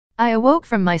I awoke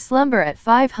from my slumber at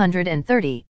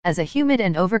 530, as a humid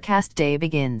and overcast day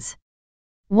begins.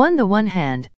 On the one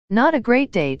hand, not a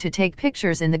great day to take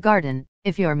pictures in the garden,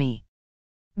 if you're me.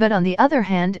 But on the other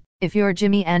hand, if you're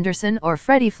Jimmy Anderson or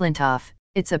Freddie Flintoff,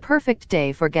 it's a perfect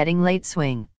day for getting late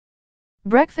swing.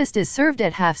 Breakfast is served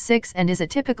at 6:30 and is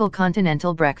a typical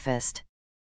continental breakfast.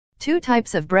 2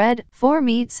 types of bread, 4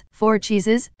 meats, 4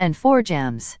 cheeses, and 4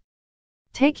 jams.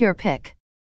 Take your pick.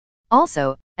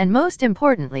 Also, and most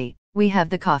importantly, we have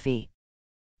the coffee.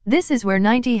 This is where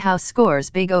 90 House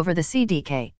scores big over the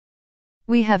CDK.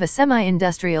 We have a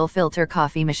semi-industrial filter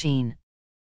coffee machine.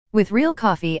 With real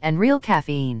coffee and real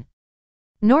caffeine.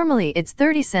 Normally it's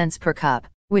 30 cents per cup,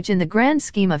 which in the grand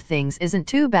scheme of things isn't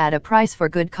too bad a price for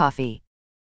good coffee.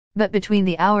 But between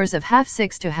the hours of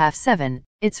 6:30 to 7:30,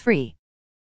 it's free.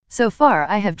 So far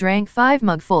I have drank 5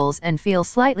 mugfuls and feel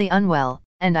slightly unwell,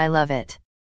 and I love it.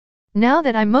 Now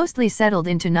that I'm mostly settled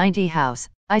into 90 House,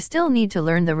 I still need to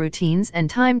learn the routines and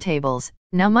timetables.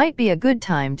 Now might be a good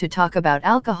time to talk about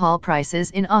alcohol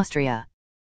prices in Austria.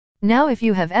 Now if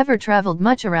you have ever traveled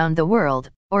much around the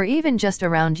world, or even just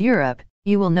around Europe,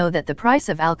 you will know that the price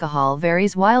of alcohol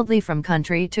varies wildly from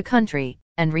country to country,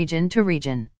 and region to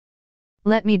region.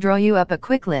 Let me draw you up a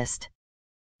quick list.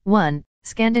 1.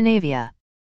 Scandinavia.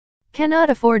 Cannot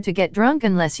afford to get drunk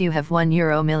unless you have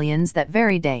 €1 millions that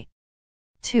very day.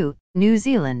 2. New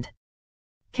Zealand.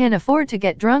 Can afford to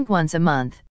get drunk once a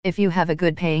month, if you have a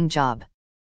good paying job.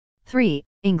 3.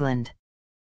 England.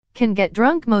 Can get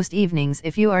drunk most evenings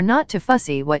if you are not too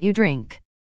fussy what you drink.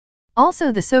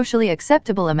 Also the socially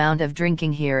acceptable amount of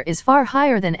drinking here is far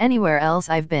higher than anywhere else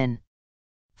I've been.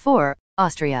 4.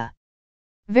 Austria.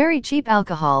 Very cheap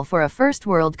alcohol for a first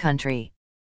world country.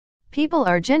 People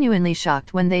are genuinely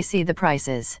shocked when they see the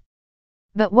prices.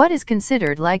 But what is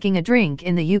considered liking a drink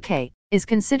in the UK, is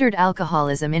considered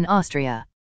alcoholism in Austria.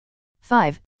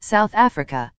 5. South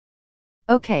Africa.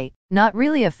 Okay, not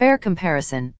really a fair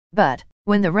comparison, but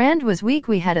when the rand was weak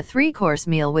we had a 3-course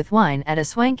meal with wine at a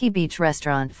swanky beach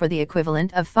restaurant for the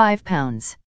equivalent of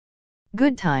 £5.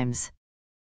 Good times.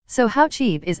 So how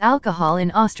cheap is alcohol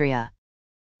in Austria?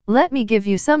 Let me give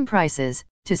you some prices,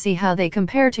 to see how they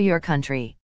compare to your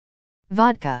country.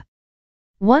 Vodka.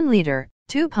 1 liter,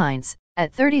 2 pints,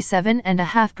 at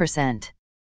 37.5%.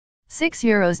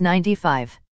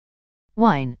 €6.95.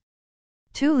 Wine.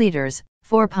 2 liters,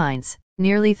 4 pints,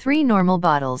 nearly 3 normal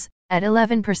bottles, at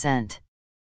 11%.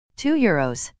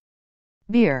 €2.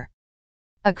 Beer.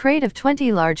 A crate of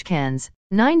 20 large cans,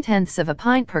 9/10 of a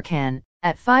pint per can,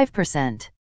 at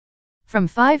 5%. From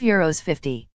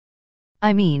 €5.50.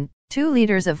 I mean, 2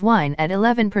 liters of wine at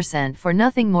 11% for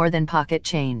nothing more than pocket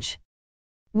change.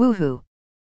 Woohoo!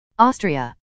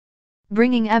 Austria.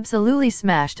 Bringing absolutely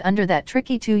smashed under that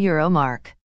tricky €2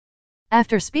 mark.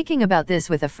 After speaking about this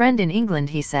with a friend in England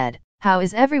he said, how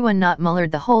is everyone not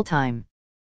mullered the whole time?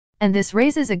 And this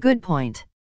raises a good point.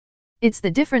 It's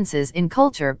the differences in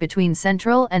culture between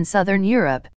Central and Southern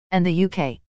Europe, and the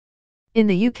UK. In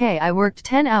the UK I worked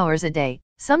 10 hours a day,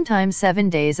 sometimes 7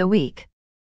 days a week.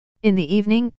 In the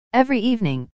evening, every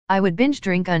evening, I would binge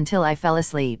drink until I fell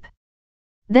asleep.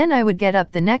 Then I would get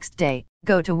up the next day,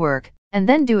 go to work, and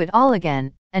then do it all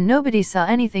again, and nobody saw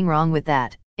anything wrong with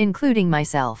that, including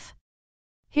myself.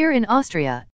 Here in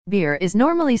Austria, beer is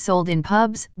normally sold in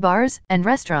pubs, bars, and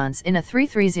restaurants in a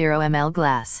 330 ml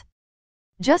glass.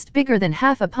 Just bigger than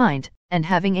half a pint, and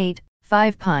having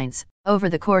 5 pints, over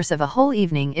the course of a whole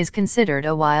evening is considered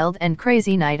a wild and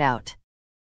crazy night out.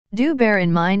 Do bear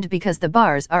in mind because the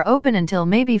bars are open until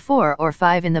maybe 4 or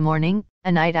 5 in the morning,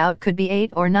 a night out could be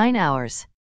 8 or 9 hours.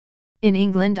 In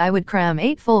England I would cram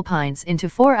 8 full pints into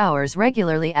 4 hours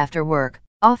regularly after work,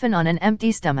 often on an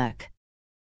empty stomach.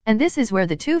 And this is where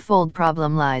the twofold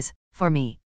problem lies, for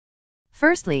me.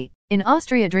 Firstly, in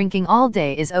Austria drinking all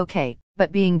day is okay,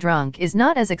 but being drunk is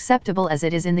not as acceptable as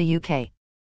it is in the UK.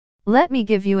 Let me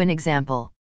give you an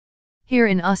example. Here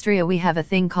in Austria we have a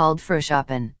thing called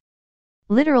Frühshoppen.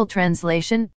 Literal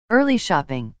translation, early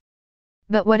shopping.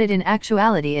 But what it in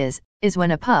actuality is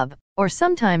when a pub, or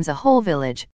sometimes a whole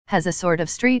village, has a sort of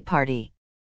street party.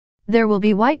 There will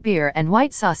be white beer and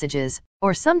white sausages,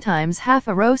 or sometimes half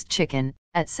a roast chicken,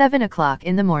 at 7 o'clock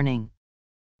in the morning.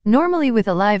 Normally with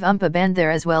a live umpa band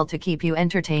there as well to keep you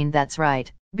entertained. That's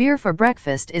right, beer for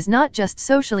breakfast is not just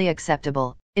socially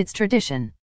acceptable, it's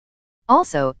tradition.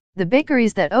 Also, the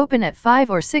bakeries that open at 5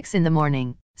 or 6 in the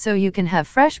morning, so you can have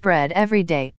fresh bread every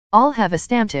day, all have a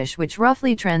Stammtisch which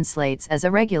roughly translates as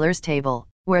a regular's table,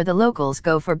 where the locals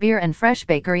go for beer and fresh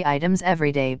bakery items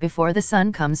every day before the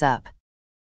sun comes up.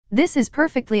 This is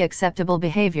perfectly acceptable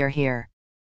behavior here.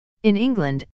 In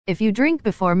England, if you drink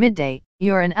before midday,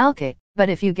 you're an alky, but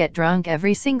if you get drunk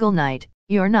every single night,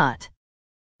 you're not.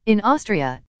 In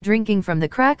Austria, drinking from the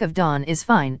crack of dawn is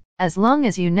fine, as long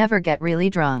as you never get really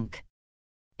drunk.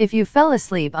 If you fell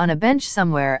asleep on a bench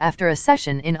somewhere after a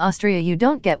session in Austria, you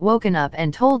don't get woken up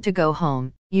and told to go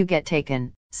home, you get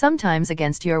taken, sometimes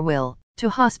against your will, to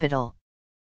hospital.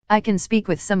 I can speak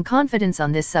with some confidence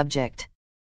on this subject.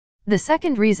 The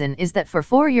second reason is that for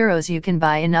 €4 you can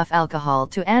buy enough alcohol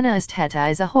to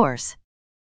anesthetize a horse.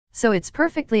 So it's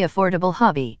perfectly affordable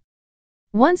hobby.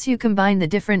 Once you combine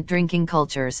the different drinking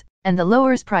cultures, and the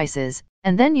lowers prices,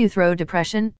 and then you throw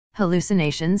depression,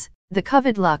 hallucinations, the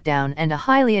COVID lockdown and a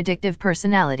highly addictive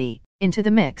personality into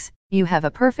the mix, you have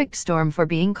a perfect storm for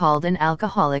being called an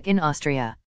alcoholic in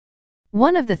Austria.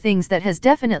 One of the things that has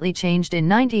definitely changed in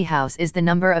 90 House is the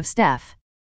number of staff.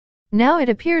 Now it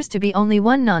appears to be only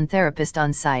one non-therapist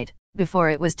on site, before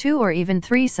it was 2 or even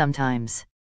 3 sometimes.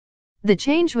 The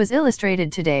change was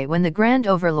illustrated today when the Grand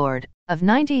Overlord of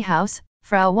 90 House,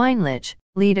 Frau Weinlich,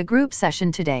 lead a group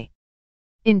session today.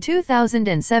 In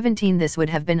 2017 this would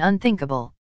have been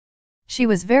unthinkable. She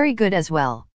was very good as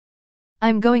well.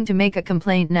 I'm going to make a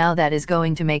complaint now that is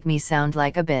going to make me sound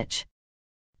like a bitch.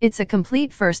 It's a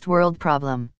complete first world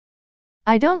problem.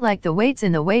 I don't like the weights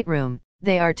in the weight room,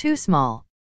 they are too small.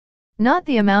 Not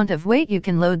the amount of weight you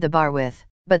can load the bar with,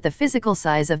 but the physical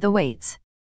size of the weights.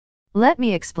 Let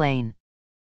me explain.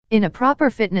 In a proper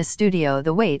fitness studio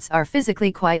the weights are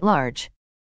physically quite large.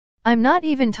 I'm not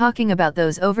even talking about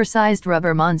those oversized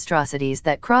rubber monstrosities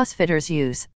that CrossFitters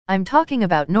use, I'm talking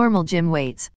about normal gym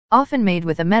weights, often made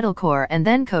with a metal core and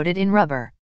then coated in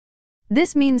rubber.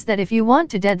 This means that if you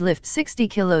want to deadlift 60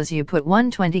 kilos you put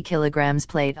one 20 kilograms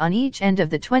plate on each end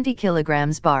of the 20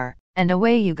 kilograms bar, and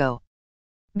away you go.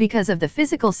 Because of the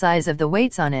physical size of the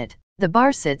weights on it, the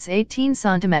bar sits 18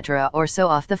 cm or so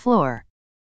off the floor.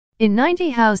 In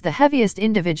 90 House the heaviest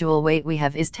individual weight we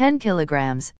have is 10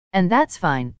 kilograms, and that's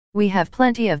fine, we have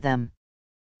plenty of them.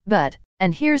 But,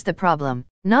 and here's the problem,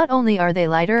 not only are they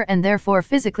lighter and therefore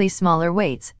physically smaller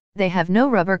weights, they have no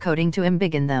rubber coating to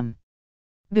embiggen them.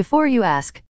 Before you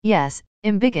ask, yes,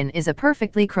 embiggen is a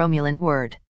perfectly cromulent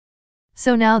word.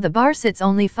 So now the bar sits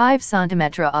only 5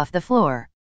 cm off the floor.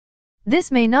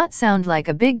 This may not sound like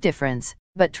a big difference,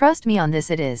 but trust me on this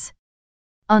it is.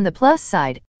 On the plus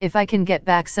side, if I can get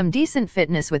back some decent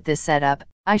fitness with this setup,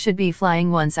 I should be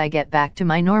flying once I get back to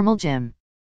my normal gym.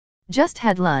 Just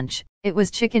had lunch, it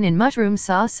was chicken in mushroom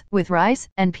sauce with rice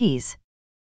and peas.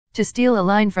 To steal a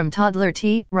line from Toddler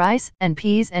T, rice and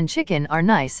peas and chicken are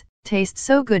nice, taste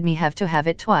so good me have to have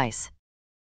it twice.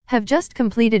 Have just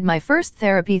completed my first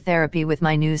therapy with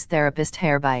my news therapist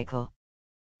Herr Beichel.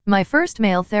 My first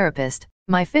male therapist,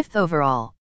 my 5th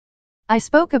overall. I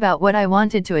spoke about what I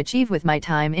wanted to achieve with my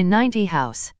time in 90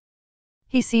 House.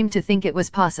 He seemed to think it was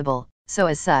possible, so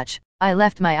as such, I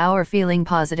left my hour feeling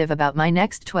positive about my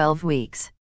next 12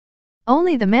 weeks.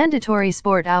 Only the mandatory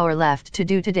sport hour left to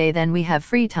do today, then we have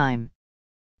free time.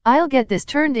 I'll get this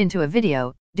turned into a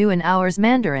video, do an hour's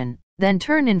Mandarin, then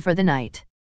turn in for the night.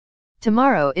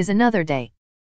 Tomorrow is another day.